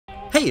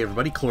Hey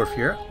everybody, Clorf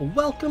here.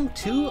 Welcome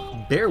to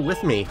Bear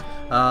With Me.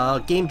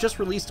 Game just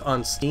released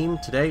on Steam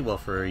today. Well,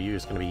 for you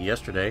it's going to be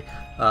yesterday.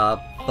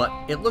 But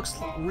it looks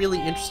really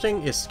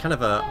interesting. It's kind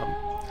of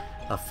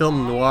a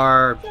film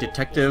noir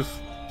detective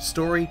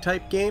story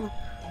type game.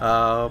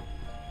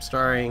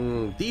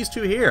 Starring these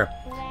two here.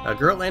 A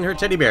girl and her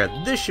teddy bear.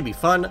 This should be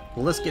fun.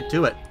 Let's get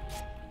to it.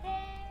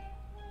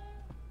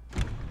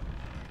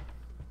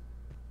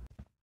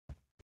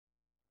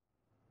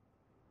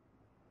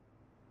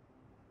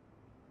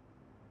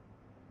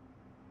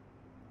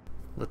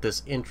 Let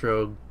this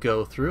intro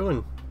go through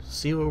and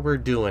see what we're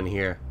doing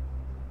here.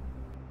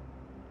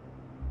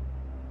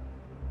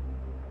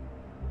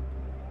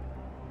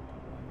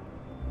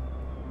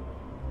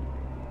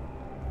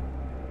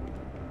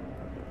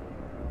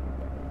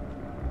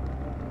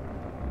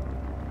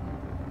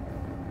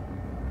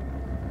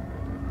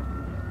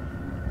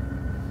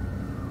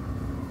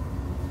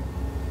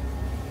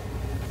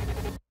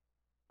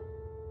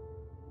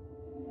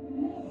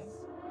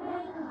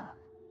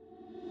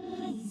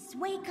 Please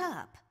wake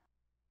up.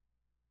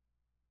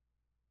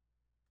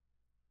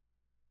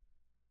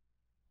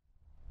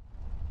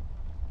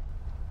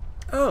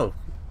 Oh,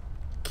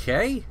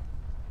 okay.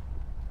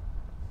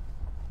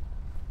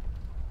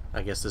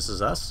 I guess this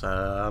is us.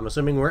 I'm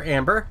assuming we're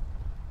Amber.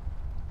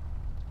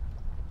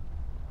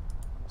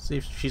 See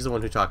if she's the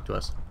one who talked to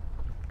us.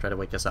 Try to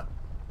wake us up.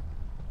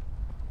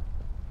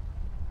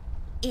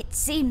 It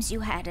seems you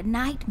had a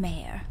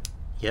nightmare.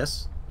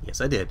 Yes, yes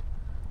I did.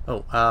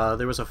 Oh,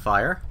 there was a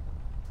fire.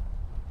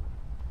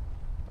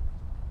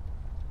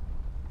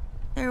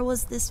 There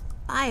was this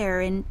fire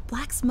and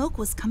black smoke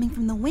was coming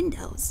from the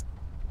windows.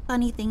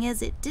 Funny thing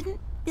is, it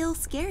didn't feel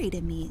scary to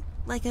me,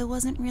 like I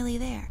wasn't really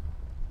there.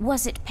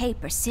 Was it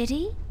Paper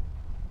City?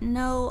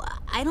 No,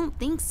 I don't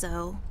think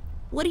so.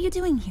 What are you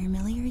doing here,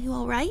 Millie? Are you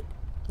alright?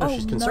 Oh,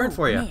 she's concerned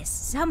for you. Miss,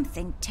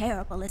 something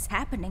terrible is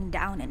happening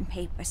down in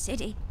Paper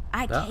City.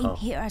 I came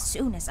here as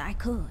soon as I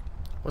could.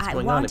 What's I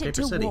going on in wanted Paper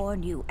to City?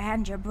 warn you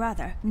and your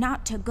brother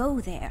not to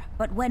go there,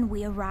 but when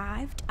we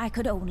arrived, I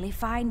could only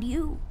find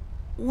you.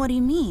 What do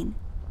you mean?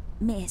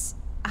 Miss,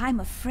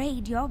 I'm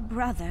afraid your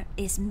brother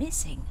is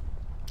missing.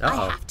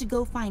 I have to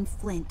go find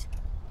Flint.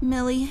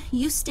 Millie,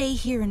 you stay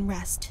here and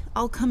rest.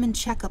 I'll come and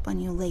check up on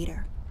you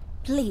later.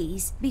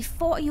 Please,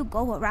 before you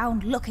go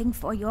around looking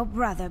for your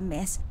brother,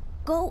 miss,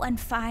 go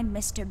and find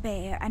Mr.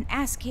 Bear and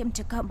ask him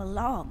to come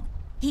along.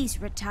 He's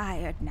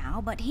retired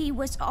now, but he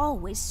was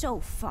always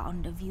so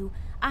fond of you.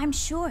 I'm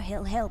sure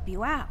he'll help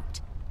you out.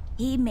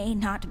 He may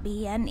not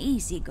be an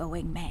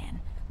easygoing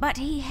man, but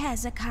he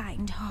has a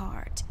kind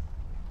heart.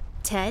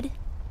 Ted?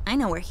 I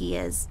know where he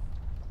is.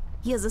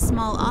 He has a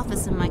small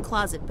office in my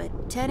closet,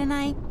 but Ted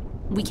and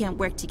we can't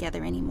work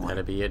together anymore.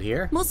 That'd be it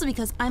here? Mostly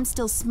because I'm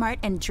still smart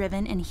and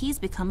driven and he's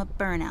become a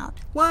burnout.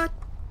 What?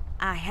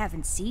 I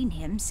haven't seen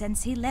him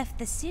since he left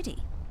the city.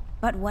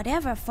 But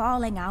whatever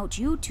falling out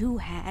you two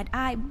had,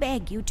 I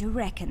beg you to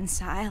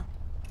reconcile.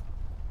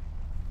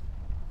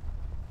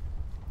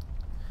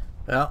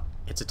 Well,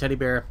 it's a teddy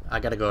bear. I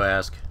gotta go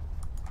ask.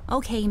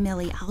 Okay,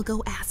 Millie, I'll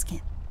go ask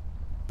him.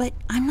 But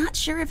I'm not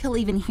sure if he'll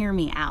even hear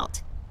me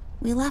out.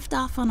 We left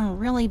off on a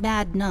really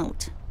bad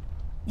note.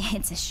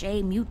 It's a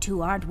shame you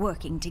two aren't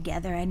working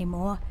together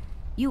anymore.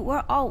 You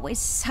were always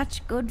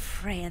such good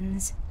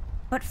friends.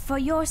 But for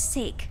your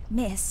sake,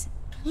 miss,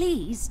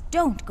 please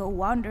don't go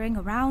wandering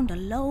around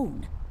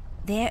alone.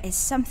 There is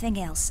something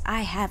else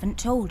I haven't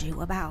told you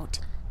about.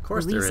 Of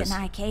course there is. The reason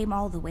I came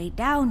all the way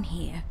down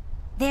here.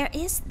 There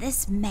is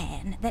this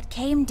man that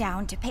came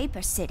down to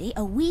Paper City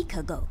a week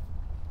ago.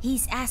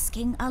 He's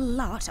asking a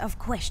lot of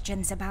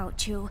questions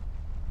about you.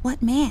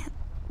 What man?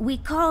 We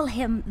call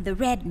him the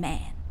Red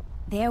Man.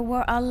 There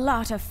were a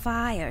lot of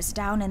fires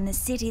down in the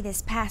city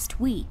this past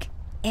week,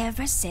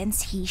 ever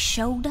since he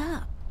showed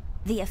up.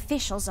 The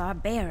officials are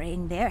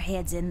burying their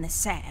heads in the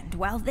sand,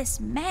 while this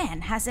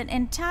man has an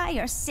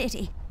entire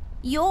city,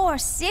 your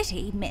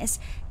city, miss,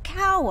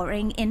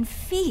 cowering in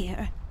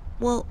fear.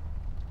 Well,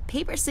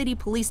 Paper City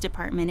Police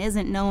Department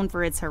isn't known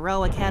for its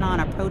heroic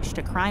head-on approach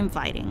to crime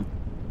fighting.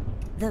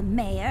 The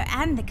mayor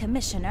and the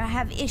commissioner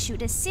have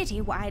issued a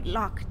citywide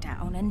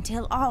lockdown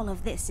until all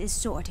of this is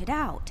sorted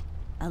out.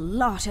 A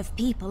lot of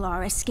people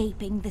are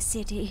escaping the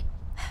city.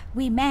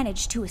 We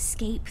managed to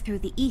escape through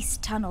the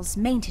East Tunnel's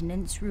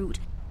maintenance route,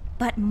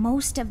 but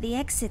most of the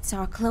exits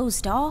are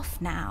closed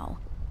off now.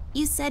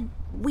 You said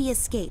we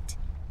escaped.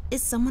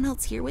 Is someone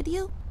else here with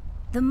you?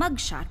 The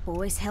Mugshot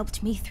boys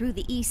helped me through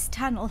the East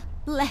Tunnel,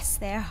 bless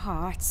their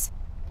hearts.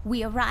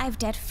 We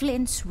arrived at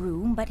Flint's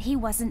room, but he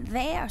wasn't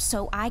there,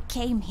 so I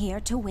came here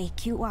to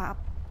wake you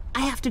up. I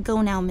have to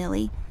go now,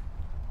 Millie.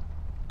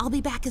 I'll be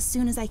back as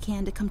soon as I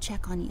can to come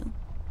check on you.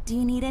 Do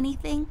you need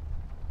anything?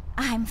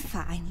 I'm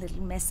fine,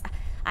 little miss.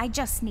 I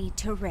just need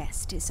to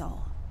rest is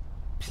all.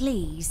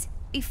 Please,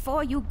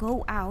 before you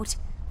go out,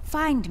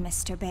 find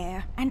Mr.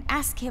 Bear and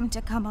ask him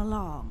to come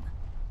along.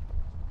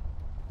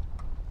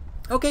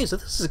 Okay, so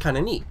this is kind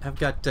of neat. I've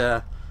got,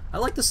 I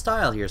like the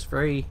style here. It's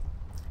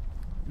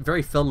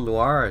very film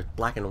noir,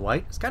 black and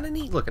white. It's kind of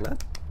neat looking, huh?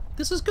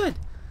 This is good.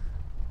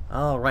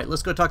 Alright,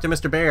 let's go talk to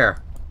Mr.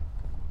 Bear.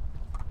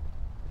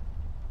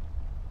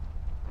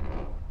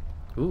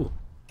 Ooh,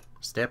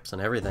 steps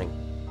and everything.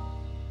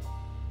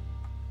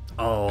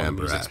 Oh, the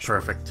Amber music's Ashwood.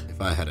 perfect.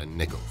 If I had a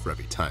nickel for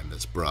every time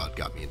this broad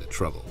got me into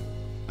trouble,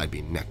 I'd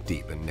be neck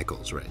deep in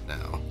nickels right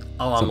now.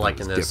 Oh, I'm Something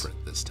liking was this.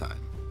 different this time.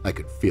 I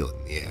could feel it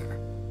in the air.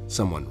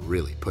 Someone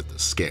really put the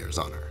scares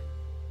on her.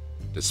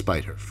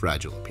 Despite her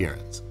fragile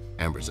appearance,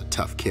 Amber's a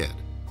tough kid,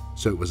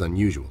 so it was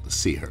unusual to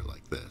see her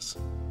like this.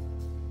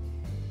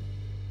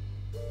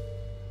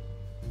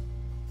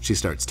 She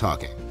starts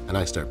talking, and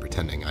I start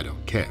pretending I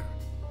don't care.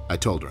 I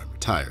told her I'm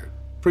retired,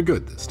 for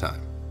good this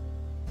time.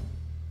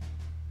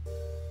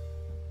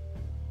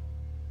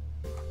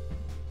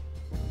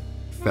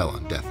 Fell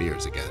on deaf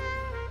ears again.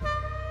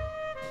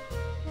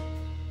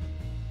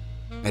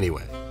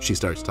 Anyway, she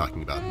starts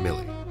talking about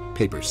Millie,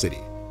 Paper City,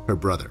 her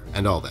brother,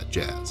 and all that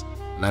jazz,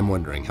 and I'm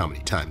wondering how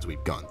many times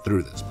we've gone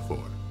through this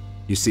before.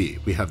 You see,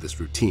 we have this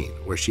routine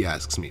where she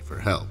asks me for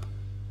help,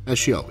 as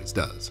she always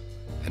does,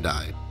 and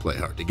I play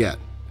hard to get,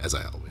 as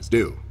I always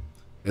do.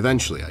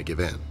 Eventually, I give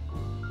in.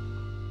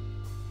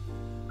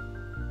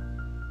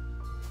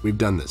 We've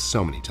done this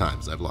so many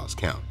times I've lost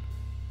count.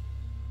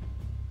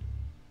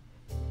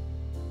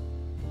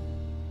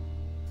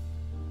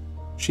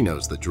 She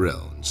knows the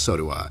drill, and so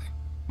do I.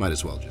 Might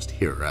as well just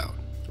hear her out.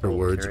 Her Oh,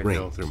 words Karen ring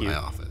Hill, through cute. my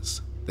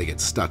office. They get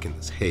stuck in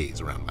this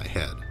haze around my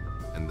head,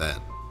 and then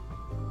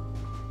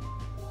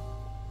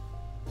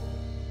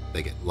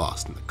they get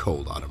lost in the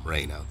cold autumn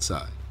rain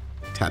outside,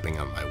 tapping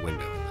on my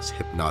window in this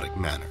hypnotic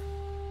manner.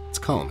 It's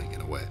calming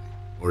in a way,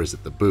 or is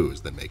it the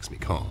booze that makes me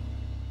calm?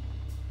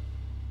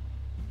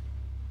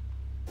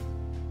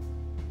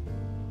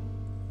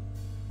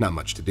 Not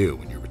much to do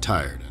when you're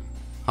retired, and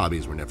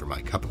hobbies were never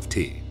my cup of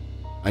tea.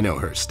 I know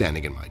her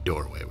standing in my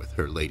doorway with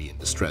her lady in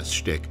distress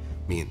shtick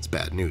means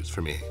bad news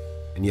for me,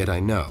 and yet I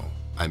know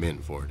I'm in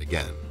for it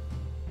again.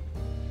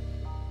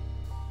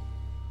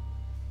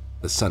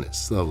 The sun is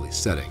slowly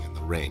setting and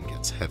the rain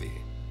gets heavy.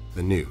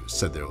 The news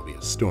said there will be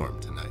a storm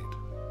tonight.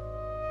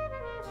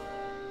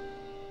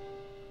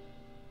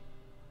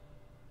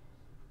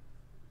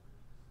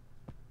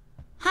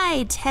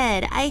 Hi,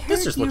 Ted. I heard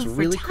This just looks you've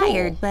really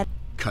retired, cool. but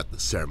Cut the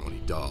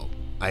ceremony, doll.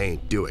 I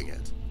ain't doing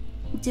it.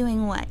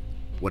 doing what?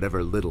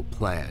 Whatever little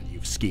plan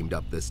you've schemed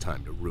up this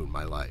time to ruin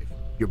my life.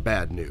 You're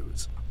bad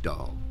news,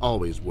 doll.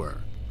 Always were.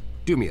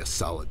 Do me a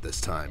solid this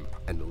time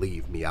and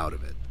leave me out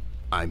of it.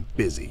 I'm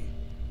busy.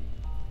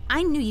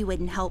 I knew you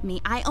wouldn't help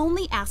me. I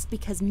only asked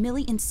because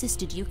Millie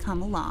insisted you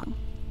come along.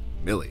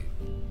 Millie,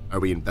 are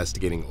we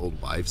investigating old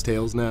wives'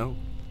 tales now?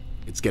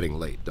 It's getting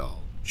late,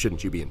 doll.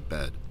 Shouldn't you be in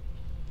bed?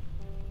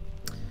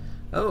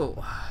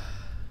 Oh,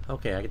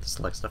 okay, I get to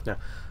select stuff now.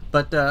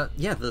 But,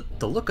 yeah,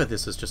 the look of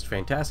this is just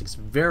fantastic. It's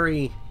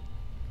very,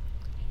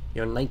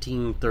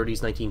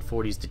 1930s,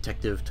 1940s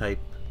detective type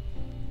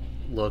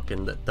look,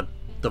 and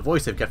the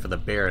voice they've got for the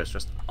bear is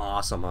just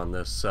awesome on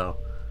this, so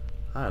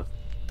I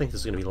think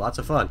this is going to be lots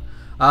of fun.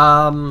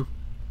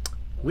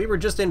 We were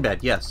just in bed,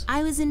 yes.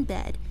 I was in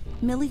bed.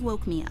 Millie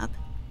woke me up.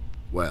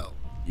 Well,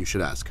 you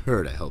should ask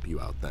her to help you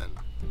out then.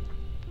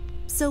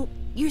 So,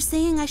 you're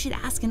saying I should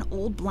ask an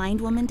old blind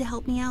woman to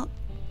help me out?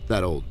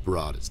 That old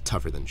broad is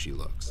tougher than she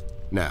looks.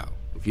 Now,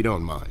 if you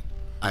don't mind,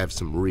 I have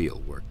some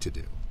real work to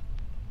do.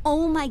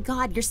 Oh my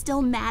god, you're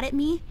still mad at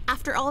me?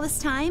 After all this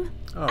time?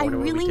 Oh, I I wonder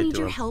what we really did need to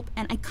your him. help,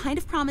 and I kind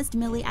of promised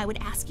Millie I would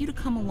ask you to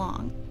come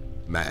along.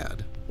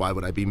 Mad? Why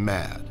would I be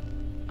mad?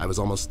 I was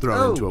almost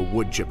thrown into a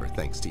wood chipper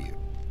thanks to you.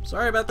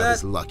 Sorry about I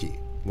was that. lucky.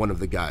 One of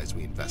the guys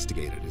we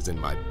investigated is in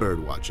my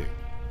bird-watching,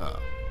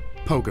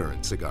 poker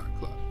and cigar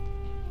club.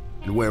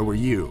 And where were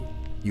you?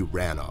 You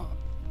ran off.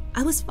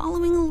 I was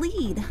following a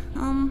lead,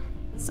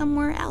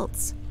 somewhere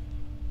else.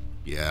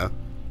 Yeah?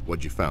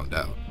 What'd you found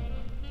out?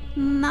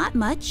 Not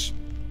much.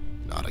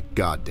 Not a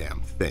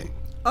goddamn thing.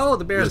 Oh,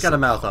 the bear's got a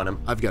Listen, mouth on him.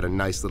 I've got a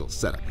nice little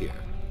setup here.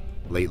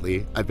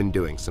 Lately, I've been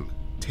doing some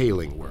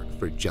tailing work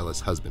for jealous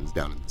husbands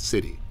down in the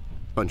city.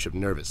 Bunch of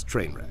nervous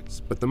train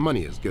wrecks, but the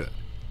money is good.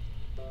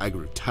 I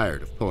grew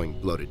tired of pulling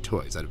bloated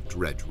toys out of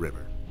Dredge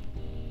River.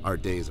 Our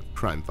days of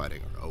crime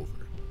fighting are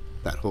over.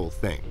 That whole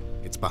thing,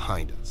 it's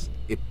behind us.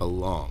 It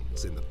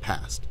belongs in the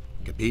past.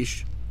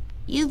 Capiche?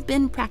 You've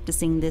been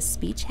practicing this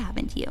speech,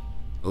 haven't you?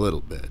 A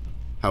little bit.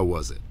 How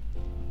was it?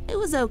 It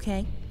was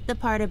okay. The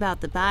part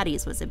about the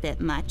bodies was a bit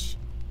much.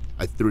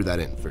 I threw that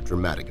in for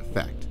dramatic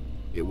effect.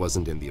 It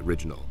wasn't in the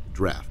original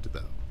draft,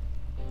 though.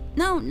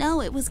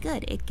 No, it was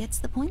good. It gets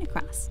the point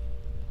across.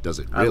 Does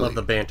it really? I love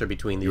the banter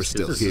between these You're two.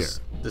 still This here.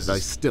 This I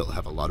is still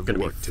have a lot of gonna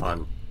be work to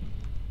fun.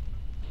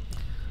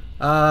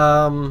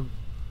 do.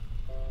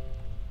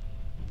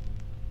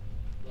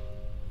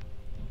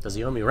 Does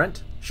he owe me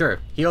rent? Sure,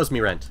 he owes me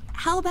rent.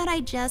 How about I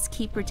just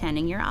keep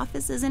pretending your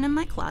office isn't in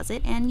my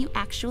closet and you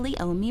actually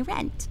owe me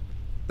rent?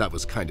 That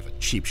was kind of a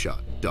cheap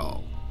shot,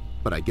 doll.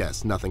 But I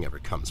guess nothing ever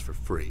comes for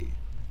free.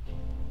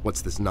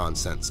 What's this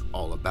nonsense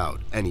all about,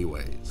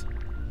 anyways?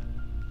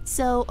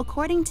 So,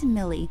 according to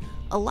Millie,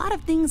 a lot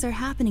of things are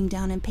happening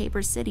down in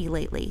Paper City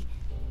lately.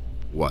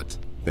 What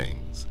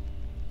things?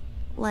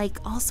 Like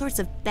all sorts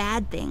of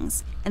bad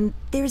things. And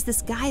there's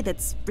this guy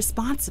that's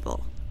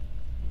responsible.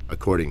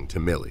 According to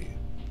Millie.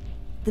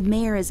 The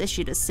mayor has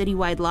issued a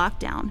citywide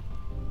lockdown.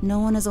 No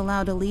one is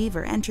allowed to leave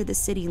or enter the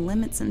city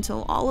limits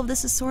until all of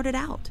this is sorted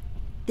out.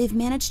 They've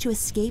managed to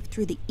escape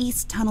through the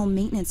East Tunnel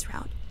maintenance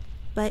route,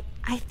 but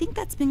I think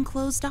that's been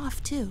closed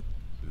off too.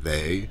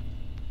 They?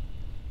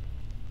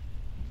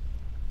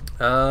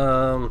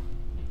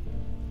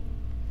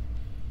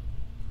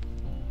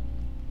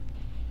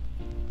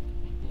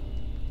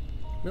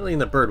 Millie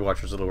and the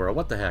Birdwatchers of the world.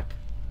 What the heck?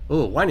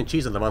 Ooh, Wine and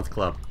Cheese of the Month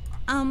Club.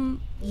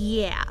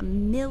 Yeah,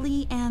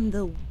 Millie and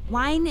the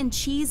Wine and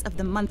Cheese of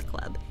the Month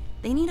Club.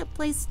 They need a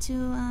place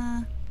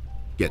to,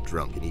 Get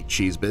drunk and eat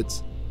cheese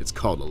bits? It's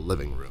called a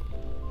living room.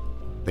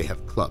 They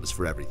have clubs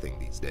for everything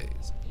these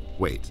days.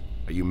 Wait,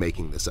 are you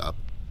making this up?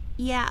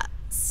 Yeah,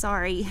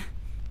 sorry.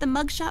 The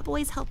mugshot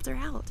boys helped her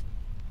out.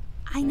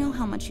 I know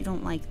how much you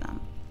don't like them.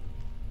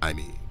 I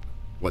mean,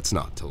 what's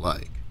not to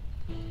like?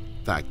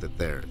 Fact that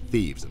they're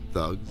thieves and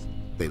thugs?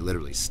 They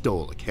literally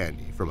stole a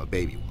candy from a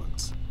baby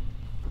once.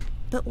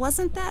 But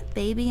wasn't that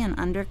baby an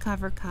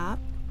undercover cop?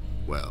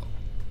 Well,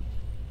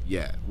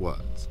 yeah, it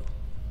was.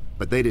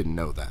 But they didn't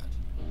know that.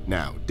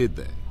 Now, did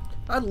they?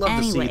 I'd love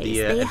to see the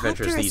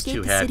adventures these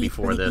two had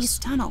before this.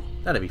 East Tunnel,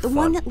 That'd be fun. the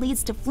one that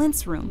leads to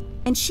Flint's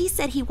room. And she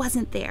said he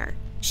wasn't there.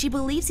 She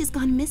believes he's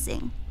gone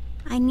missing.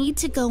 I need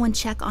to go and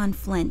check on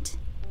Flint.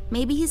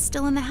 Maybe he's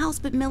still in the house,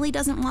 but Millie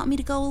doesn't want me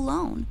to go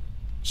alone.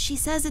 She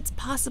says it's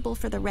possible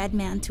for the Red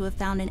Man to have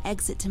found an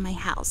exit to my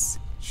house.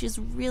 She's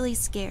really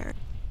scared.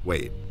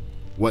 Wait,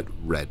 what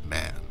Red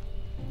Man?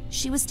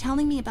 She was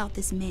telling me about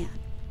this man,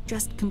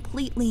 dressed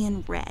completely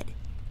in red.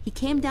 He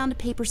came down to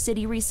Paper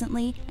City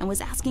recently and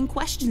was asking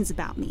questions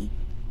about me.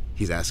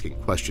 He's asking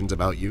questions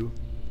about you?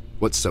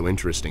 What's so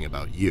interesting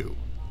about you?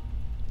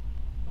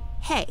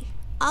 Hey,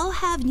 I'll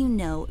have you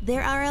know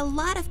there are a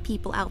lot of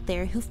people out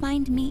there who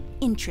find me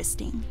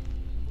interesting.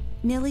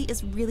 Millie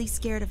is really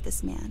scared of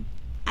this man.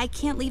 I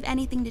can't leave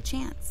anything to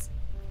chance.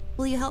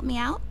 Will you help me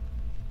out?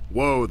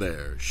 Whoa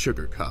there,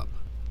 Sugar Cup.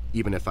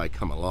 Even if I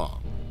come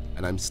along,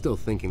 and I'm still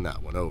thinking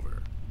that one over.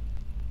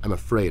 I'm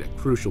afraid a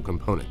crucial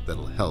component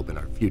that'll help in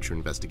our future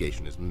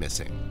investigation is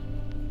missing.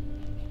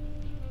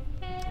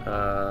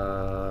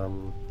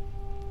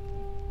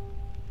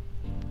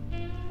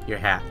 Your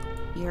hat.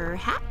 Your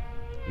hat?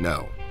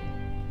 No,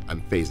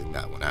 I'm phasing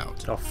that one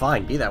out. Oh,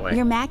 fine. Be that way.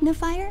 Your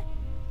magnifier?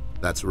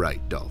 That's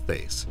right,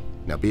 Dollface.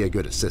 Now be a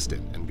good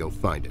assistant and go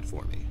find it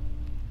for me.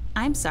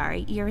 I'm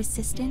sorry, your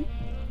assistant?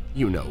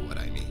 You know what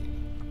I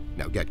mean.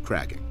 Now get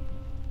cracking.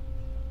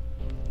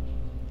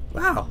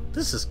 Wow,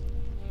 this is...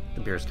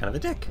 The bear's kind of a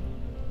dick.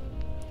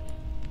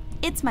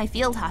 It's my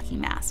field hockey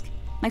mask.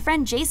 My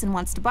friend Jason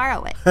wants to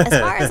borrow it. As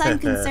far as I'm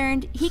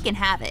concerned, he can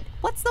have it.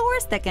 What's the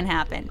worst that can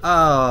happen?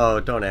 Oh,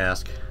 don't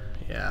ask.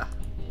 Yeah.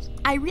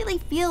 I really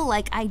feel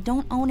like I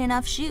don't own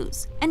enough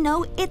shoes. And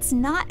no, it's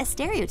not a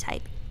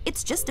stereotype.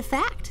 It's just a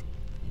fact.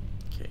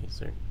 Okay,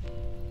 sir.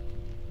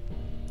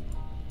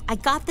 I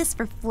got this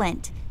for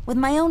Flint, with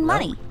my own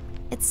money.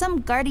 It's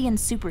some guardian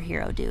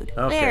superhero dude.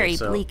 Okay, Very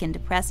so bleak and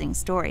depressing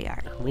story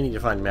arc. we need to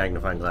find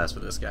magnifying glass for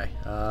this guy.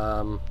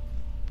 File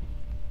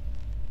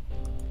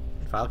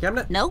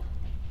cabinet? Nope.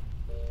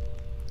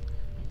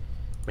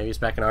 Maybe it's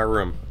back in our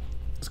room.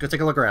 Let's go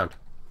take a look around.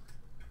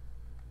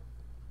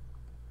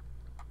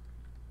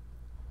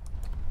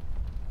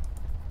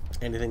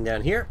 Anything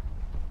down here?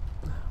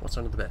 What's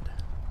under the bed?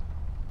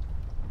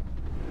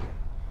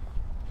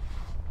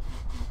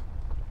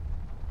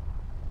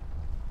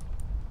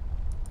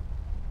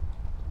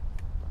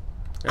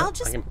 Yep, I'll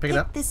just I can pick pick it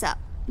up. this up.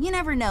 You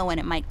never know when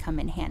it might come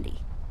in handy.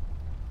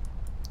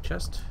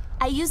 Chest.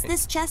 I use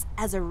this chest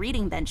as a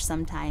reading bench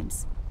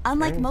sometimes.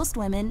 Unlike Okay. most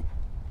women,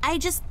 I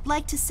just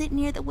like to sit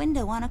near the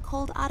window on a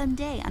cold autumn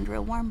day under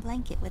a warm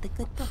blanket with a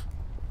good book.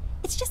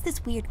 It's just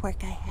this weird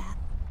quirk I have.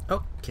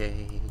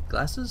 Okay,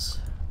 glasses?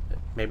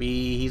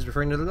 Maybe he's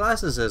referring to the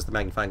glasses as the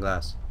magnifying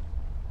glass.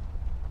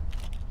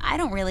 I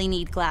don't really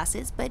need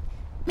glasses, but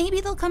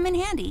maybe they'll come in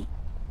handy.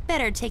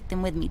 Better take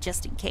them with me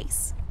just in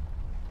case.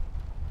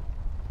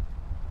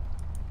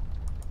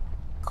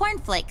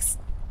 Cornflakes.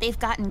 They've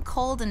gotten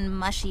cold and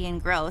mushy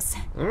and gross.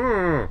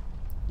 Mmm,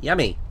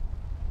 yummy.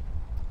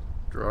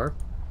 Drawer.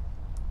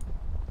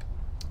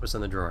 What's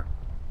in the drawer?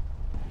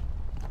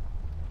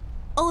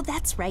 Oh,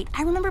 that's right.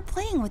 I remember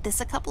playing with this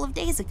a couple of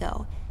days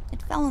ago.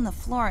 It fell on the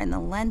floor and the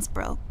lens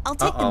broke. I'll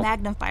take the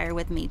magnifier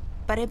with me,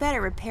 but I better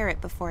repair it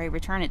before I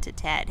return it to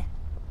Ted.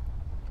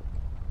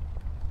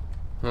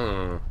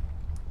 Hmm.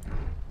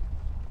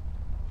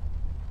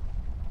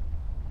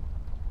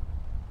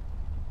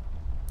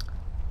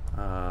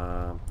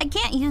 I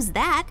can't use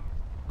that.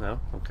 No?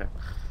 Okay.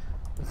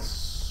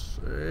 Let's,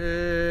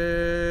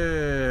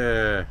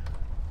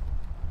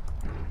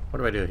 what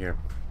do I do here?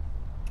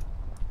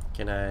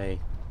 Can I...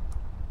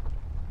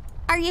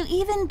 Are you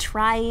even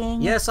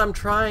trying? Yes, I'm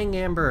trying,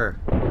 Amber.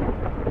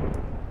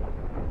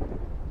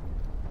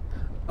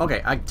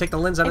 Okay, I take the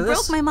lens out of this?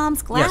 I broke my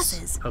mom's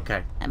glasses. Yes.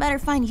 Okay. I better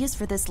find use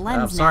for this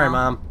lens Sorry, now.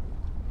 Mom.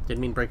 Didn't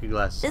mean to break your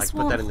glass. This I can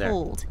won't put that in there.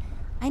 hold.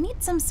 I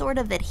need some sort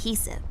of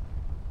adhesive.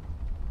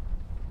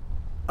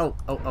 Oh.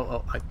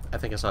 I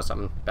think I saw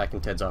something back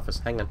in Ted's office.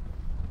 Hang on.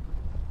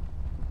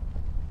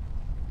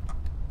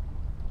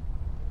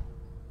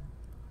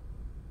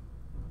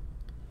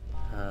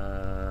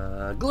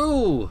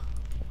 Glue!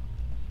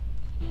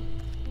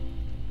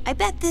 I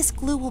bet this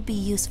glue will be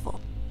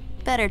useful.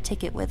 Better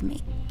take it with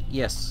me.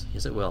 Yes,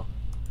 yes it will.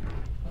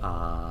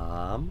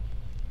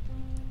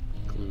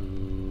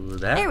 Glue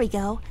that. There we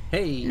go.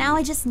 Hey! Now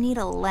I just need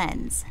a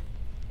lens.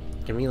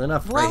 Convenient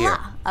enough, Voila! right here.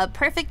 A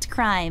perfect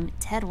crime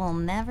Ted will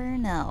never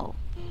know.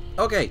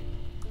 Okay,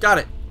 got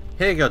it.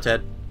 Here you go,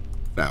 Ted.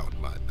 Found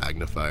my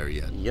magnifier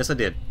yet? Yes, I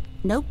did.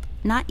 Nope,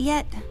 not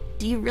yet.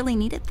 Do you really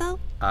need it though?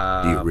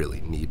 Do you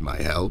really need my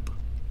help?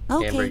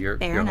 Okay, Amber, you're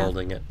fair enough.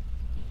 holding it.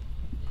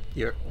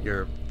 You're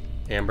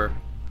Amber.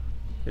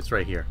 It's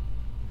right here.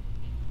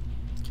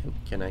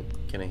 Can I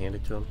hand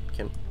it to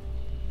him?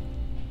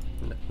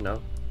 No?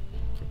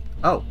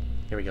 Oh,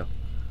 here we go.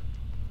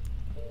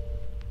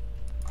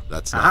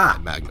 That's not Aha!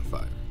 my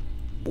magnifier.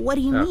 What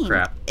do you Oh, mean?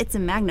 crap. It's a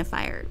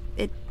magnifier.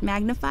 It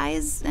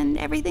magnifies and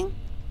everything?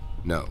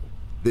 No,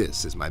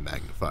 this is my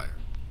magnifier,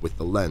 with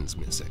the lens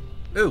missing,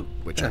 Ooh,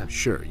 which I'm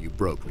sure you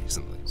broke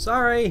recently.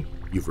 sorry.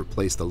 You've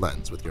replaced the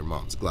lens with your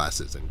mom's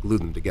glasses and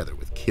glued them together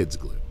with kids'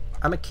 glue.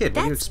 I'm a kid.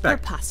 What do you That's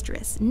expect?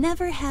 preposterous.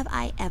 Never have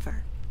I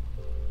ever.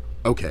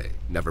 Okay,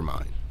 never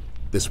mind.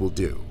 This will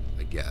do,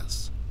 I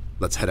guess.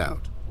 Let's head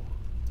out.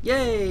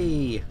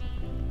 Yay!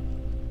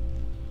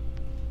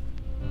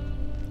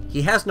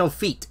 He has no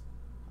feet.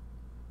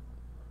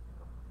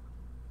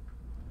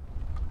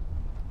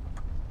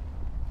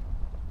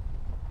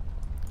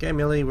 Okay,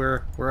 Millie,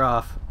 we're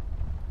off.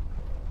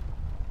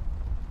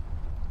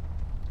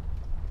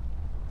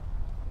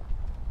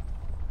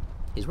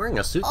 He's wearing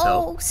a suit,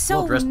 though. Oh, so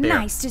Well-dressed bear.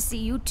 nice to see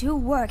you two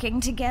working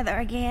together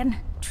again.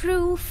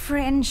 True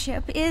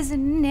friendship is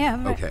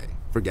never... Okay,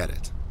 forget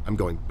it. I'm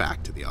going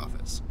back to the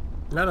office.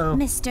 No.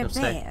 Mr. Don't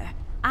stay. Bear,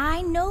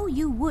 I know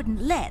you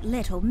wouldn't let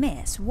little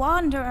Miss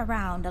wander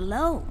around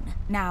alone.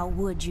 Now,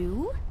 would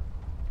you?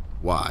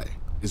 Why?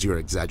 Is your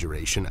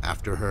exaggeration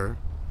after her?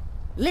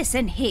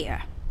 Listen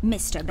here,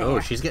 Mr. Bear. Oh,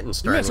 she's getting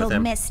stern Little with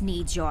him. Miss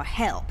needs your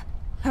help.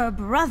 Her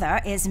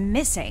brother is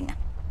missing.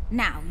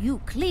 Now,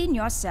 you clean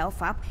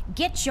yourself up,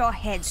 get your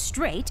head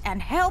straight,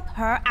 and help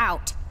her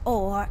out.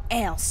 Or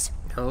else.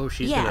 Oh,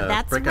 she's Yeah, gonna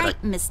that's break out right,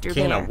 a Mr.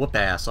 can Bear. of whoop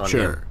ass on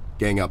Sure, him.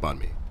 gang up on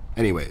me.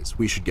 Anyways,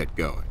 we should get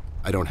going.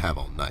 I don't have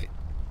all night.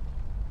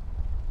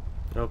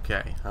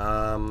 Okay,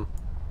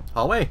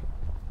 hallway.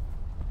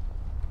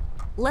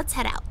 Let's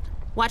head out.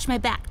 Watch my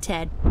back,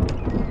 Ted.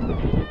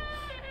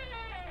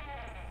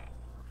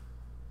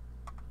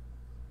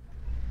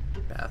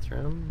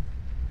 Bathroom.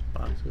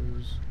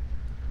 Boxes.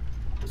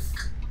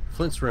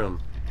 Flint's room.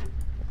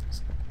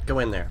 Let's go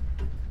in there.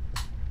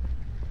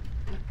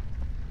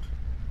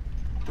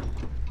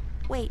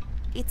 Wait,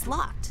 it's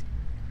locked.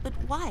 But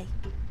why?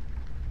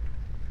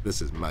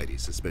 This is mighty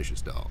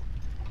suspicious, doll.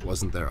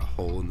 Wasn't there a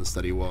hole in the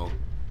study wall?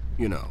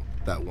 You know,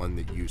 that one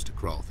that you used to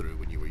crawl through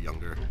when you were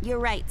younger. You're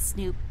right,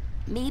 Snoop.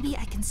 Maybe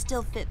I can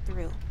still fit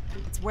through.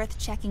 It's worth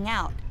checking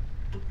out.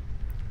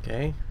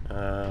 Okay,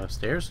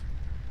 stairs?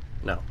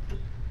 No.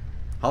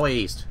 Hallway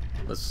east.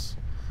 Let's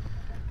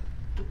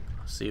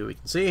see what we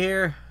can see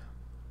here.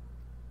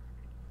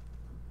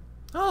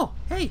 Oh,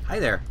 hey, hi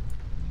there.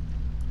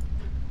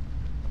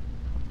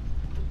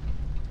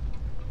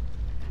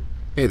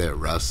 Hey there,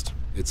 Rust.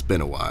 It's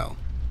been a while.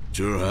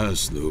 Sure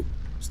has, Snoop.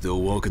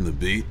 Still walking the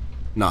beat?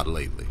 Not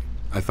lately.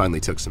 I finally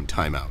took some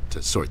time out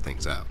to sort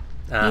things out.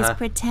 He's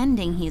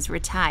pretending he's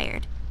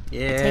retired.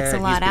 Yeah, takes a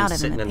lot he's been out of him,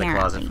 sitting in the closet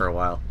apparently. for a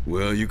while.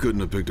 Well, you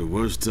couldn't have picked a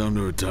worse time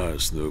to retire,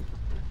 Snoop.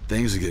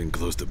 Things are getting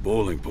close to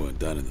boiling point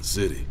down in the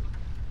city.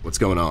 What's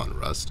going on,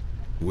 Rust?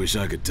 Wish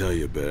I could tell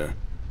you, Bear.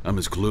 I'm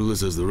as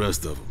clueless as the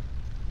rest of them.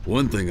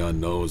 One thing I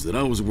know is that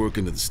I was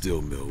working at the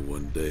steel mill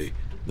one day.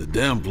 The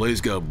damn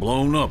place got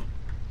blown up.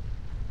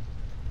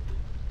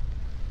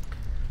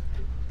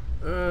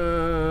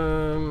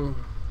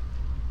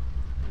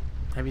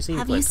 Have you seen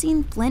Have Flint? you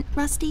seen Flint,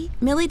 Rusty?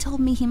 Millie told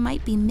me he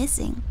might be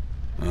missing.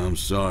 I'm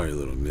sorry,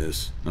 little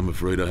miss. I'm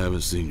afraid I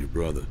haven't seen your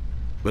brother.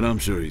 But I'm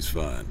sure he's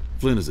fine.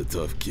 Flint is a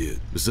tough kid.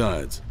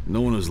 Besides,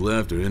 no one has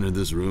left or entered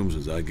this room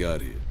since I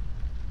got here.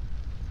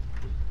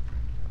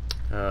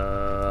 We've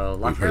heard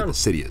lockdown? the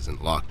city is in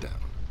lockdown.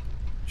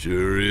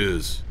 Sure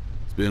is.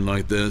 It's been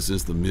like that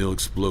since the mill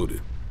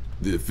exploded.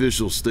 The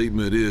official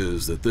statement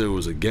is that there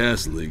was a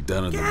gas leak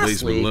down in the Gas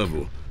basement leak?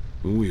 level.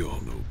 But we all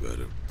know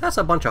better. That's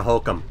a bunch of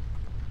hokum.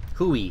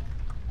 Hooey.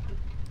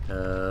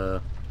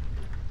 How'd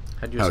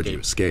you How'd escape? you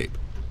escape?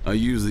 I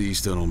used the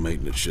east tunnel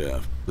maintenance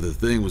shaft, but the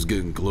thing was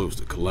getting close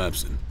to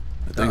collapsing.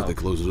 I think they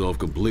closed it off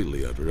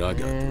completely after I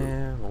got through.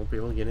 Yeah, won't be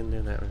able to get in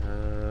there.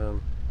 That.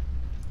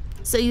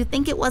 So you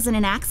think it wasn't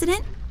an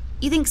accident?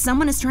 You think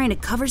someone is trying to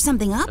cover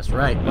something up? That's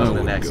right. It I wasn't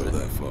an wouldn't go accident.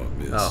 that far,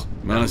 miss. Oh,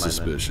 never My mind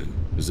suspicion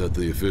is that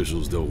the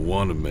officials don't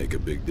want to make a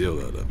big deal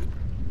out of it.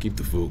 Keep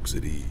the folks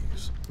at ease.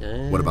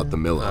 What about the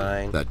miller,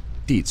 Fine. that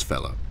Dietz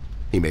fellow?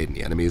 He made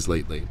any enemies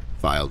lately?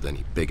 Filed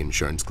any big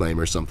insurance claim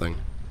or something?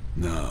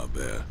 Nah,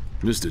 Bear.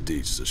 Mr.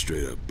 Dietz is a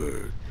straight-up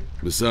bird.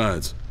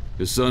 Besides,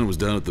 his son was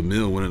down at the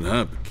mill when it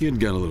happened. Kid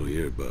got a little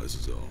ear buzz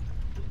is all.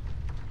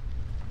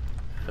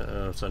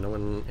 So no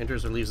one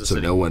enters or leaves the So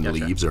city. no one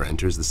Gotcha. leaves or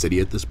enters the city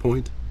at this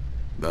point?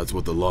 That's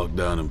what the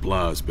lockdown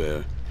implies,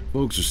 Bear.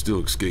 Folks are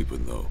still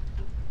escaping, though.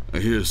 I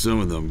hear some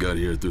of them got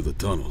here through the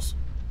tunnels.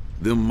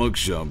 Them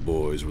mugshot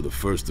boys were the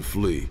first to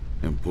flee,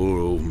 and poor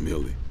old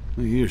Millie.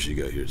 I hear she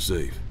got here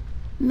safe.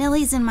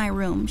 Millie's in my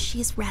room.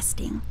 She's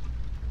resting.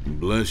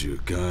 Bless your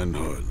kind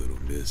heart,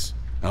 little miss.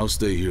 I'll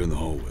stay here in the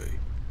hallway.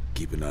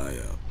 Keep an eye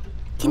out.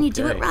 Can you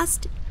do it, Okay.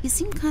 Rust? You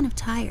seem kind of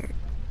tired.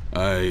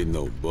 I ain't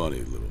no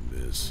bunny, little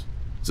miss.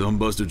 Some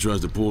buster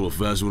tries to pull a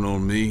fast one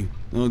on me,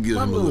 I'll give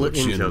Lot him a of little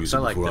little chin in-jokes. music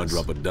I like before I this.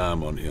 drop a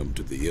dime on him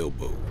to the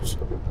elbows.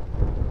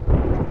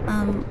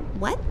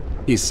 What?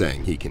 He's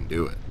saying he can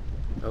do it.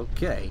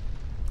 Okay.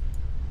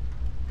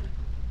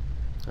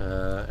 We've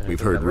anything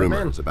heard about Red Man?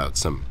 rumors about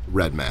some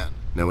red man.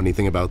 Know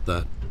anything about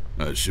that?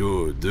 I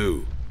sure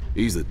do.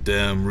 He's the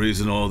damn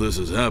reason all this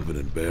is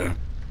happening, Bear.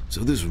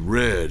 So this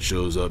Red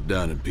shows up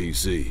down in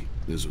PC.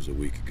 This was a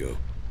week ago.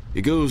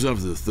 He goes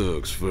after the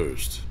thugs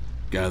first,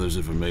 gathers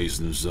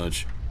information and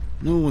such.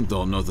 No one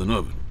thought nothing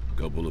of it.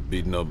 A couple of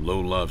beaten up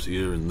lowlifes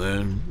here and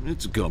there.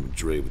 It's a common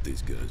trait with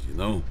these guys, you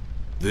know?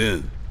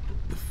 Then,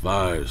 the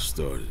fire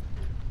started.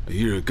 I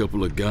hear a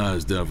couple of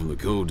guys down from the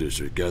coal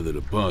district gathered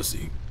a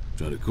posse,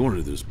 trying to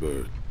corner this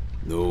bird.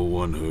 No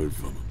one heard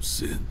from him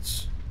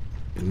since.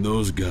 And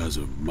those guys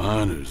are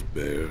miners,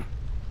 Bear.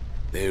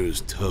 They're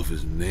as tough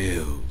as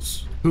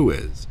nails. Who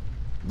is?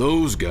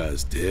 Those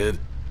guys, Ted.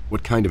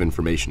 What kind of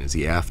information is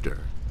he after?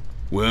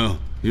 Well,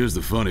 here's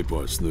the funny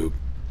part, Snoop.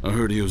 I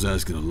heard he was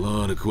asking a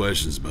lot of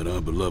questions about our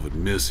beloved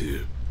Miss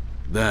here.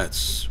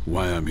 That's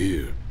why I'm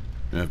here.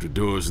 After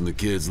Doris and the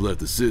kids left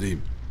the city,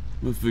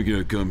 I figured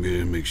I'd come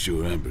here and make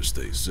sure Amber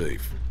stays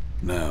safe.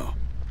 Now,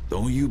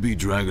 don't you be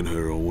dragging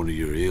her on one of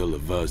your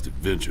ill-advised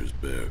adventures,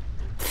 Bear.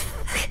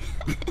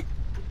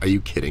 Are you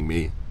kidding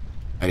me?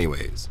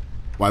 Anyways,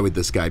 why would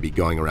this guy be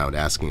going around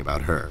asking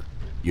about her?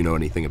 You know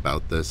anything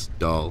about this,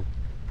 doll?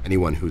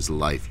 Anyone whose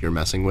life you're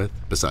messing with?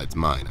 Besides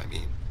mine, I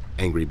mean.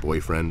 Angry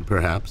boyfriend,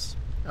 perhaps?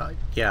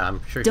 Yeah,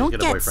 I'm sure Don't he's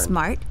got a get boyfriend.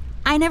 smart.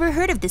 I never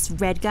heard of this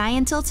red guy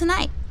until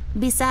tonight.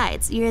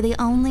 Besides, you're the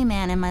only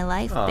man in my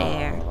life,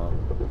 Bear. Aw.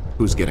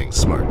 Who's getting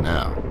smart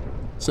now?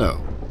 So,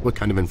 what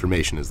kind of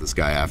information is this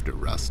guy after,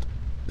 Rust?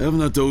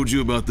 Haven't I told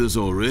you about this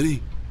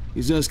already?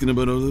 He's asking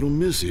about our little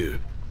Miss here.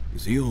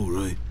 Is he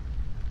alright?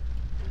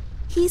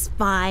 He's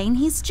fine.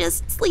 He's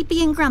just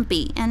sleepy and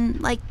grumpy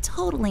and, like,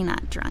 totally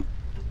not drunk.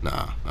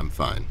 Nah, I'm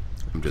fine.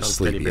 I'm just Sounds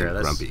Teddy sleepy Bear, and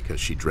that's grumpy because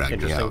she dragged me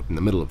interesting. out in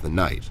the middle of the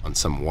night on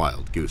some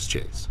wild goose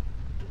chase.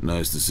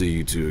 Nice to see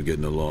you two are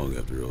getting along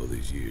after all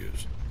these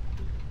years.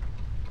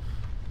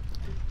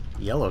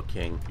 Yellow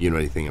King. You know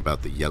anything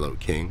about the Yellow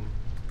King?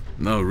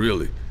 Not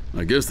really.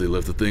 I guess they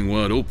left the thing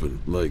wide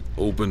open, like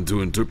open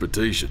to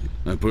interpretation.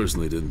 I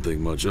personally didn't think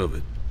much of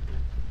it.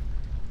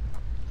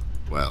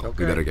 Well,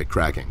 Okay. we better get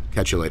cracking.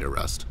 Catch you later,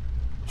 Rust.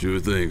 Sure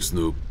thing,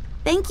 Snoop.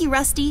 Thank you,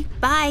 Rusty.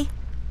 Bye.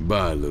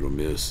 Bye, little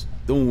miss.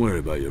 Don't worry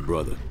about your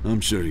brother.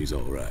 I'm sure he's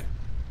alright.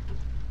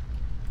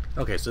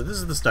 Okay, so this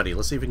is the study.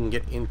 Let's see if we can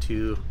get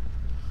into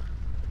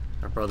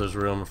our brother's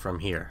room from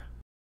here.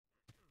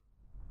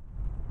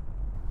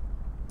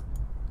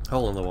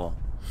 Hole in the wall.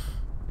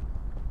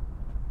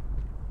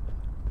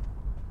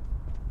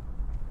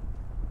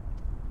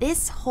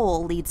 This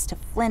hole leads to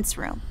Flint's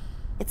room.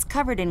 It's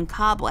covered in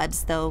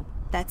cobwebs, though.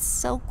 That's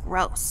so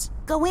gross.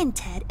 Go in,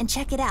 Ted, and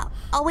check it out.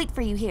 I'll wait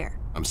for you here.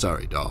 I'm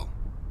sorry, doll.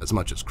 As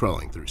much as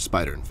crawling through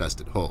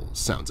spider-infested holes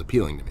sounds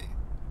appealing to me,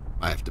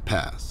 I have to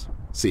pass.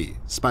 See,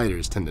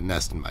 spiders tend to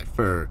nest in my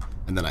fur,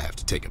 and then I have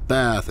to take a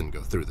bath and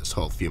go through this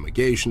whole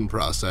fumigation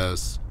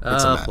process.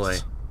 It's a mess. Boy.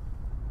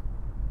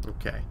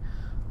 Okay.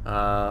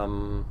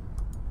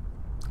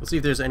 Let's see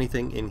if there's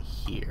anything in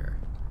here.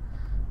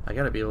 I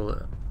gotta be able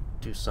to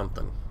do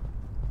something.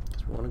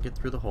 Because we want to get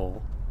through the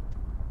hole.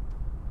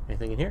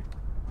 Anything in here?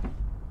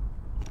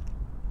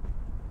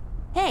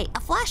 Hey, a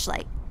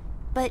flashlight.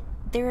 But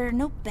there are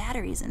no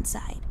batteries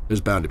inside.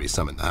 There's bound to be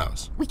some in the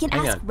house. We can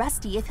Hang ask on.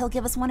 Rusty if he'll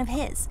give us one of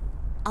his.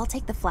 I'll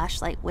take the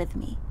flashlight with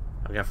me.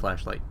 I've got a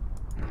flashlight.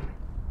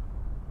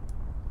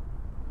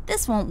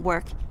 This won't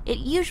work. It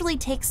usually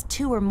takes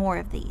 2 or more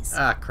of these.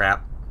 Ah,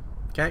 crap.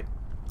 Okay.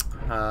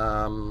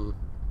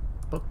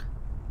 Book.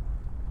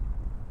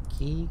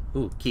 Key.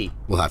 Ooh, key.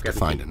 We'll have to Grab the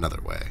find key.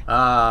 another way.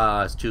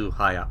 It's too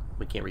high up.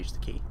 We can't reach the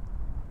key.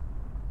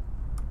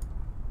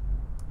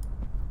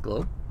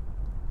 Globe?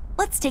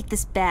 Let's take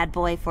this bad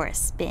boy for a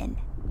spin.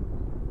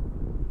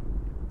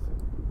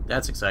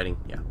 That's exciting,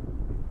 yeah.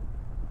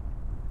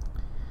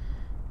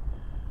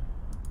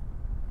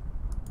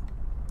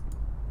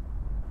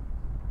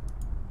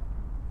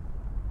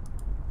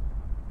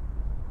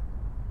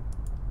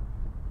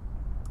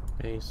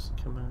 Base,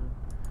 come on.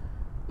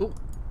 Ooh!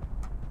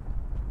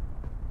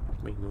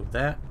 We can move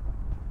that.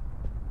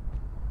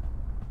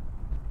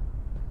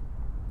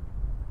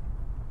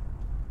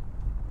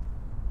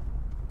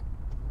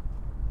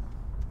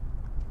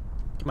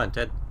 Come on,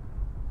 Ted.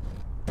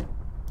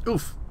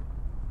 Oof!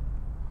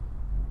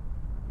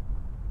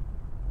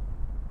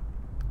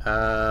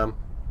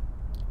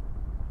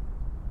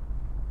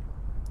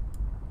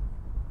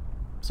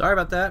 Sorry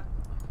about that.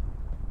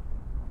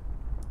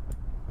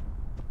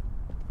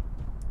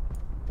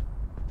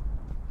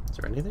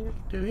 anything I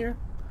can do here?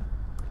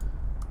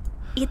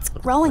 It's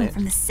growing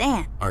from the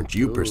sand. Aren't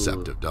you Ooh,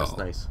 perceptive, doll? that's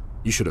nice.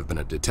 You should have been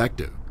a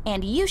detective.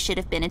 And you should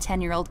have been a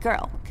 10-year-old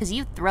girl, because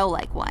you throw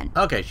like one.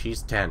 Okay,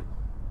 she's 10.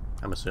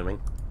 I'm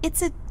assuming.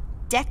 It's a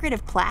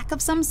decorative plaque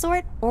of some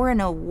sort, or an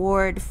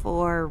award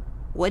for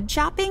wood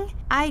chopping?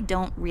 I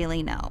don't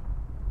really know.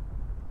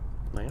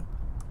 Yeah.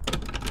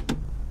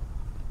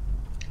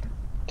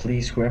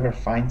 Please, whoever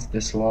finds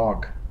this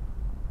log.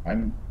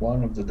 I'm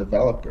one of the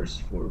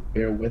developers for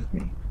Bear With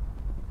Me.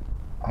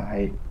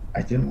 I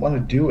didn't want to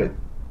do it.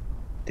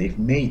 They've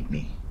made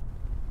me.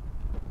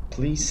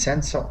 Please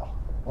send some...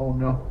 Oh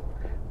no,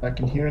 I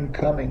can hear him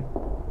coming.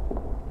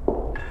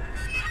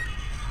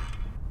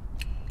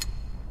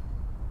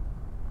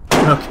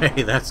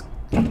 Okay, that's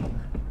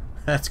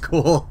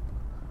cool.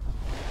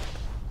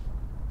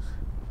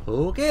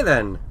 Okay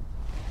then.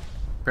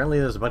 Apparently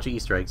there's a bunch of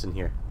Easter eggs in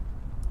here.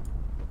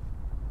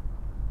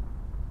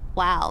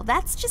 Wow,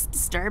 that's just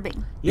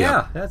disturbing.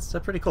 Yeah, that's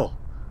pretty cool.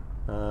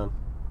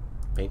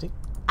 Painting?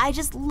 I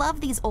just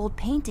love these old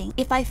paintings.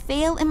 If I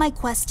fail in my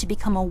quest to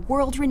become a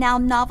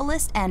world-renowned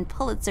novelist and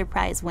Pulitzer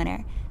Prize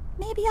winner,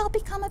 maybe I'll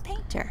become a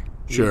painter.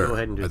 Sure. Go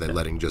ahead and do Are they that.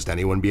 letting just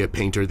anyone be a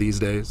painter these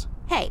days?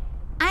 Hey,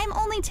 I'm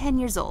only 10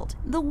 years old.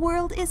 The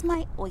world is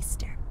my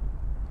oyster.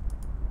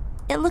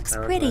 It looks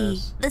pretty.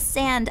 Hourglass. The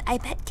sand, I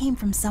bet, came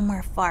from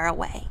somewhere far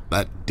away.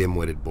 That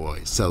dim-witted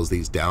boy sells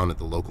these down at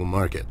the local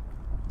market.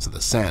 So the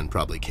sand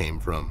probably came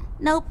from...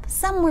 Nope,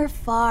 somewhere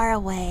far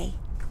away.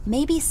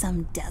 Maybe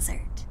some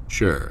desert.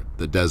 Sure,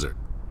 the desert.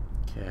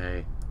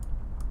 Okay.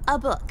 A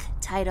book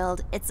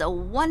titled It's a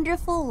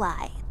Wonderful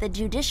Lie, The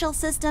Judicial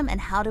System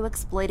and How to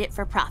Exploit It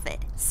for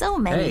Profit. So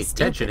many Hey,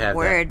 Ted should stupid have that.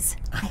 words.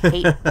 I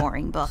hate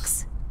boring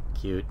books.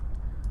 Cute.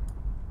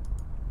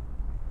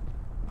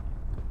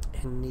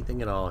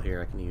 Anything at all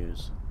here I can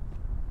use?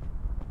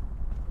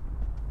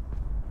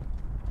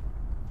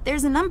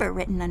 There's a number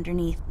written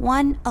underneath.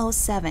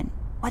 107.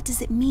 What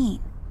does it mean?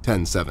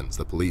 10-7's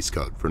the police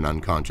code for an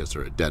unconscious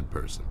or a dead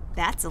person.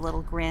 That's a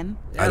little grim.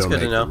 Yeah, I that's don't good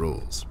to make know. the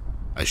rules.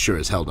 I sure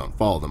as hell don't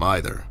follow them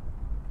either.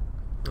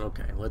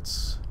 Okay,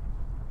 let's...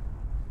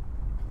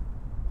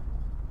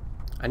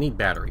 I need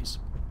batteries,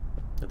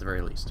 at the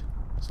very least.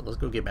 So let's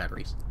go get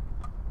batteries.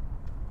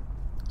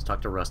 Let's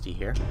talk to Rusty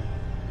here.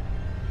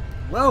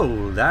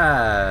 Whoa,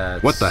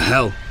 that's... What the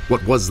hell?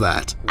 What was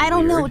that? I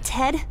don't know, Weird.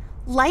 Ted.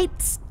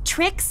 Lights?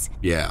 Tricks?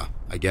 Yeah,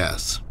 I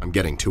guess. I'm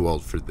getting too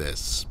old for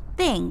this.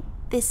 Thing.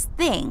 This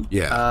thing.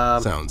 Yeah,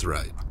 sounds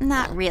right.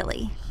 Not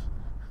really.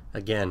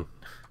 Again,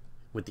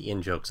 with the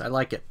in-jokes. I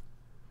like it.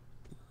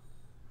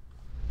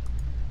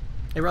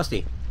 Hey,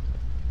 Rusty.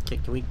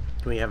 Can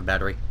we have a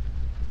battery?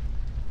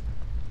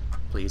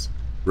 Please.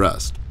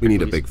 Rust, we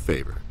need a Please. big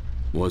favor.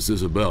 What's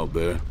this about,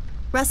 Bear?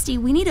 Rusty,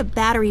 we need a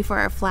battery for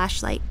our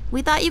flashlight.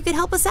 We thought you could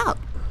help us out.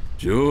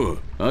 Sure,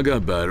 I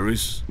got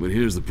batteries, but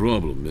here's the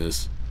problem,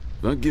 miss.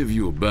 If I give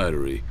you a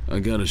battery, I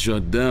gotta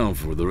shut down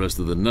for the rest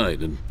of the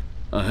night, and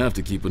I have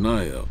to keep an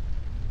eye out.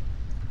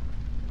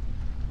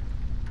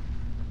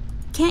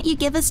 Can't you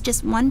give us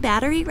just one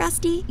battery,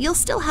 Rusty? You'll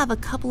still have a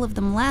couple of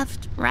them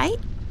left, right?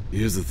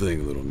 Here's the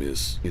thing, little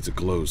miss. It's a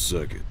closed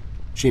circuit.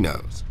 She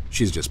knows.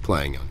 She's just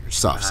playing on your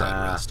soft side,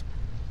 Rust.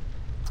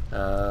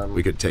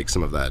 We could take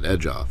some of that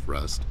edge off,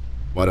 Rust.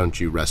 Why don't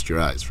you rest your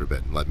eyes for a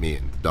bit and let me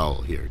and the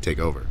doll here take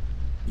over?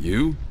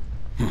 You?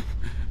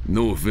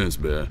 No offense,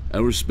 Bear. I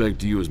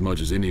respect you as much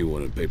as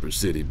anyone in Paper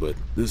City, but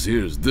this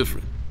here is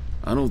different.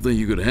 I don't think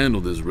you could handle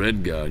this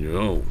red guy on your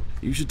own.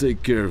 You should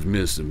take care of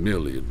Miss and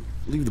Millie and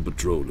leave the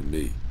patrol to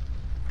me.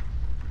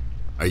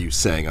 Are you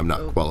saying I'm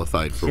not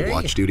qualified for Okay.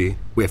 watch duty?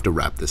 We have to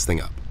wrap this thing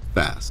up,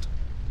 fast.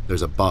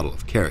 There's a bottle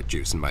of carrot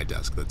juice in my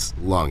desk that's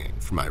longing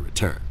for my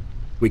return.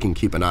 We can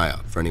keep an eye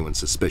out for anyone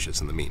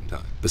suspicious in the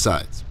meantime.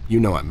 Besides, you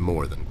know I'm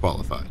more than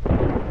qualified.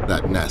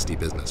 That nasty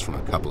business from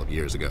a couple of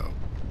years ago,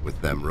 with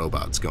them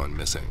robots going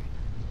missing.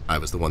 I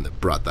was the one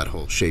that brought that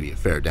whole shady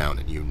affair down,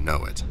 and you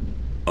know it.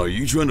 Are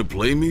you trying to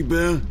play me,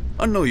 Bear?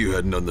 I know you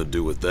had nothing to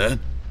do with that.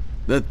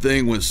 That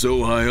thing went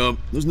so high up,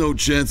 there's no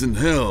chance in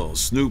hell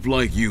Snoop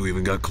like you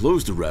even got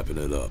close to wrapping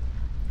it up.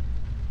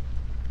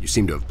 You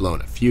seem to have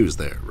blown a fuse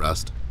there,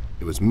 Rust.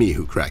 It was me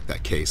who cracked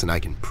that case, and I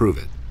can prove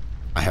it.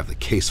 I have the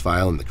case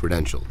file and the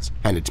credentials,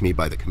 handed to me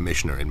by the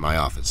commissioner in my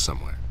office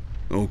somewhere.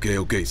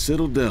 Okay,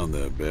 settle down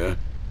there, Bear.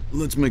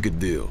 Let's make a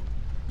deal.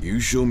 You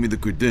show me the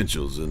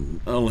credentials,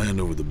 and I'll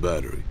hand over the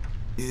battery.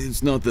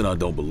 It's not that I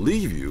don't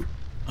believe you.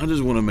 I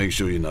just want to make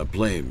sure you're not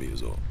playing me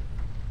is all.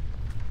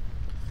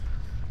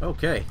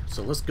 Okay,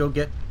 so let's go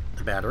get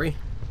the battery.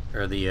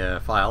 Or the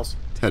files.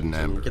 Ted and So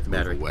we can Amber, get the move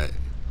battery. away.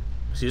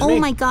 Excuse Oh me?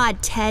 my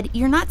god, Ted,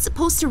 you're not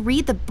supposed to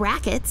read the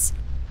brackets.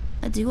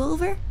 A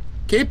do-over?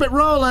 Keep it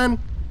rolling!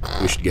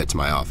 We should get to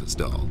my office,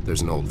 doll.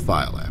 There's an old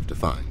file I have to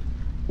find.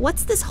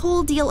 What's this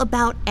whole deal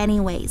about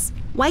anyways?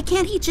 Why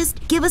can't he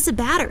just give us a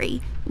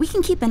battery? We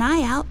can keep an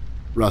eye out.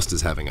 Rust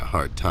is having a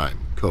hard time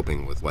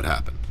coping with what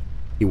happened.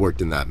 He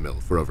worked in that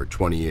mill for over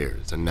 20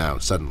 years, and now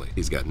suddenly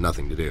he's got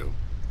nothing to do.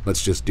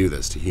 Let's just do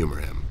this to humor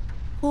him.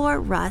 Poor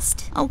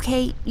Rust.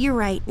 Okay, you're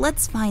right.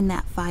 Let's find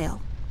that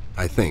file.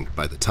 I think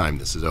by the time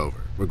this is over,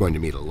 We're going to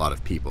meet a lot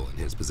of people in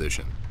his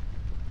position.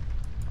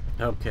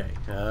 Okay,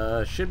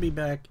 should be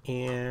back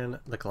in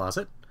the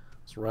closet.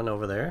 Let's run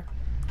over there.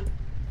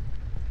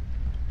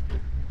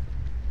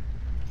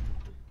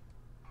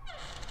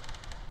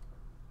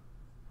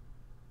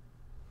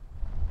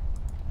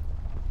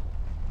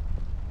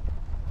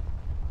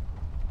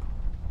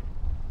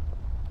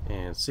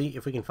 And see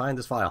if we can find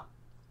this file.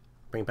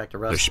 Bring it back to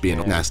Rust. There should be a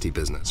nasty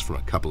business from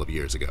a couple of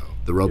years ago.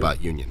 The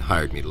robot union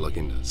hired me to look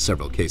into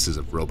several cases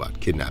of robot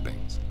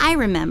kidnappings. I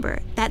remember.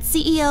 That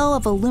CEO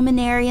of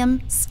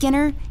Illuminarium,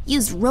 Skinner,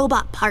 used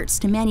robot parts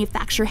to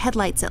manufacture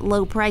headlights at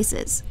low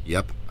prices.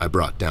 Yep, I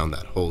brought down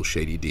that whole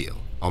shady deal.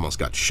 Almost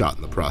got shot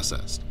in the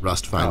process.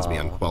 Rust finds me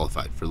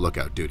unqualified for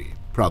lookout duty.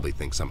 Probably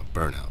thinks I'm a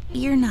burnout.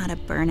 You're not a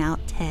burnout,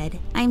 Ted.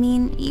 I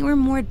mean, you were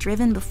more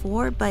driven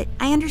before, but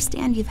I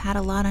understand you've had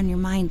a lot on your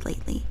mind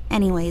lately.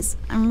 Anyways,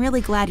 I'm really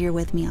glad you're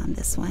with me on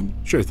this one.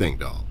 Sure thing,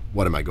 doll.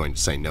 What, am I going to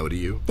say no to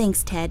you?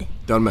 Thanks, Ted.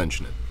 Don't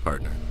mention it,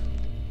 partner.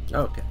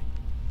 Okay.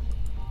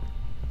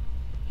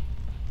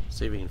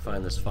 See if we can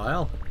find this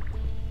file.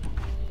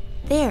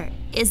 There.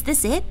 Is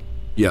this it?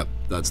 Yep,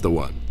 that's the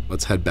one.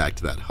 Let's head back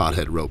to that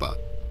hothead robot.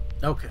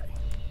 Okay.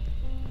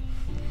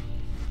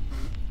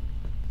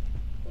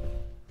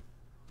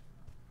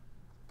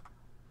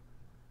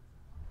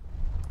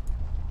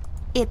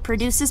 It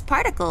produces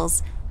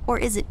particles. Or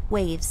is it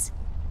waves?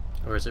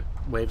 Or is it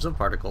waves of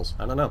particles?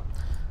 I don't know.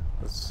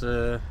 Let's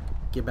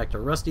get back to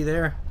Rusty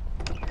there.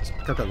 Let's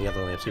click on the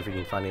other lamp, see if we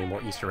can find any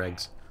more Easter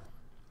eggs.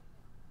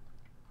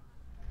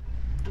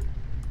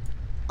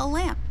 A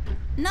lamp.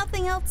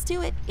 Nothing else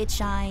to it. It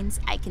shines.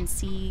 I can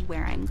see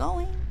where I'm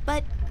going.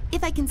 But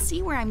if I can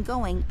see where I'm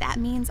going, that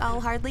means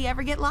I'll hardly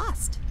ever get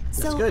lost.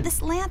 So good.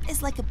 This lamp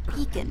is like a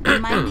beacon,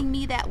 reminding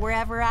me that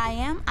wherever I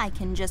am, I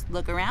can just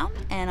look around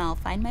and I'll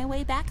find my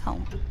way back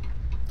home.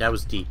 That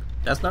was deep.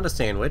 That's not a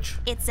sandwich.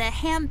 It's a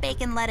ham,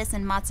 bacon, lettuce,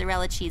 and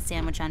mozzarella cheese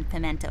sandwich on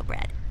pimento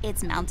bread.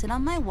 It's mounted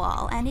on my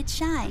wall and it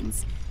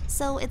shines.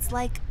 So it's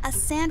like a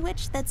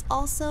sandwich that's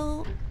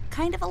also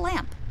kind of a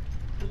lamp.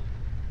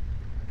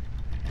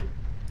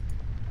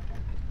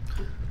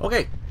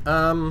 Okay,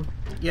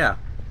 yeah.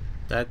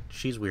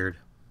 She's weird.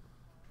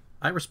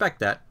 I respect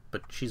that,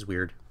 but she's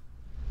weird.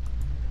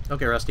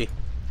 Okay, Rusty.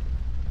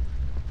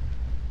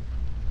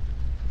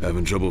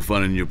 Having trouble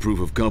finding your proof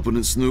of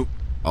competence, Snoop?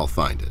 I'll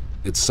find it.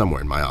 It's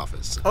somewhere in my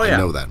office. Oh, yeah. I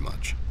know that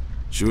much.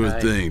 Sure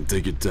thing.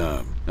 Take your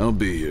time. I'll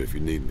be here if you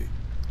need me.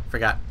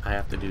 Forgot. I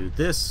have to do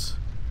this.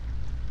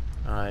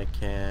 I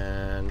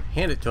can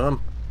hand it to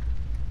him.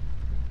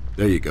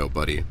 There you go,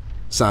 buddy.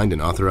 Signed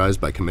and authorized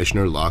by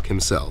Commissioner Locke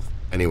himself.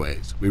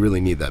 Anyways, we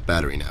really need that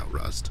battery now,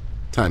 Rust.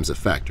 Time's a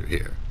factor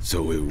here.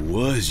 So it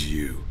was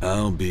you.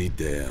 I'll be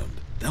damned.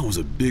 That was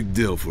a big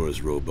deal for us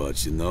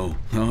robots, you know.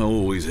 I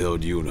always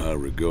held you in high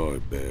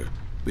regard, Bear.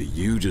 But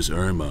you just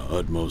earned my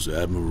utmost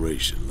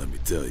admiration, let me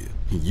tell you.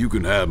 You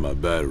can have my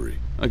battery.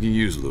 I can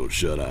use a little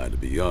shut-eye, to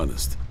be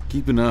honest.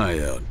 Keep an eye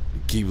out,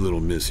 and keep little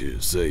miss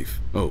here safe.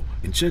 Oh,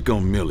 and check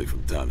on Millie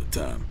from time to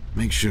time.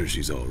 Make sure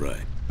she's all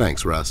right.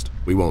 Thanks, Rust.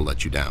 We won't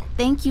let you down.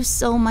 Thank you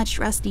so much,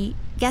 Rusty.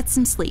 Get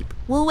some sleep.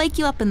 We'll wake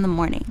you up in the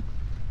morning.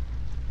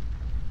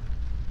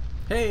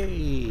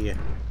 Hey!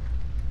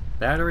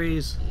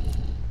 Batteries.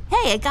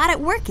 Hey, I got it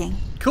working.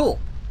 Cool.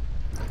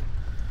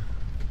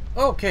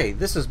 Okay,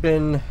 this has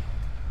been...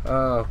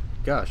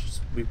 gosh,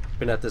 we've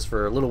been at this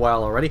for a little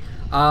while already.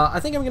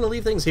 I think I'm going to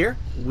leave things here.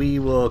 We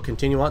will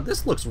continue on.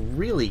 This looks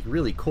really,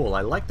 really cool.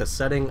 I like the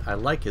setting. I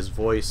like his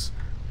voice.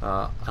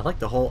 I like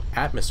the whole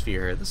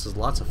atmosphere. This is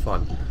lots of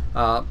fun.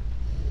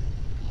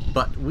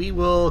 But we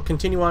will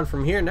continue on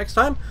from here next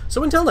time.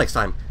 So until next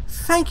time,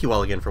 thank you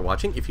all again for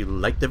watching. If you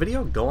liked the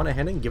video, go on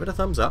ahead and give it a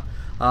thumbs up.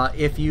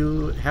 If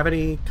you have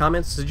any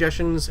comments,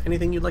 suggestions,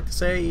 anything you'd like to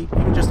say, you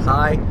can just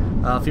hi.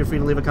 Feel free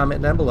to leave a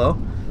comment down below.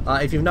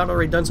 If you've not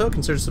already done so,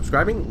 consider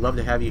subscribing. Love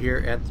to have you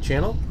here at the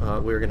channel.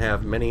 We're going to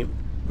have many,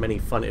 many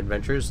fun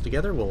adventures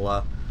together.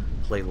 We'll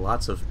play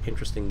lots of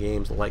interesting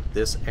games like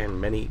this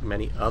and many,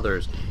 many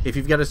others. If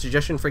you've got a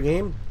suggestion for a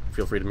game,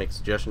 feel free to make a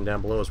suggestion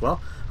down below as well.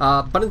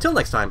 But until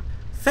next time,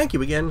 thank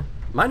you again.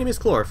 My name is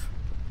Clorf.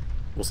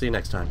 We'll see you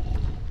next time.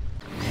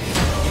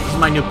 This is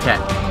my new pet.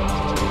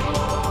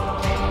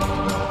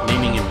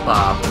 Naming him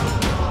Bob.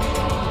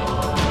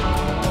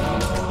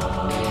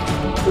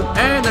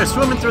 And they're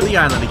swimming through the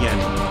island again.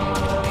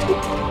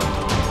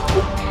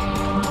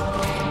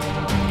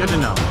 Good to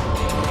know.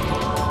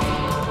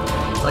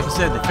 Like I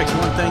said, they fix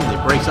one thing,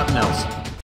 they break something else.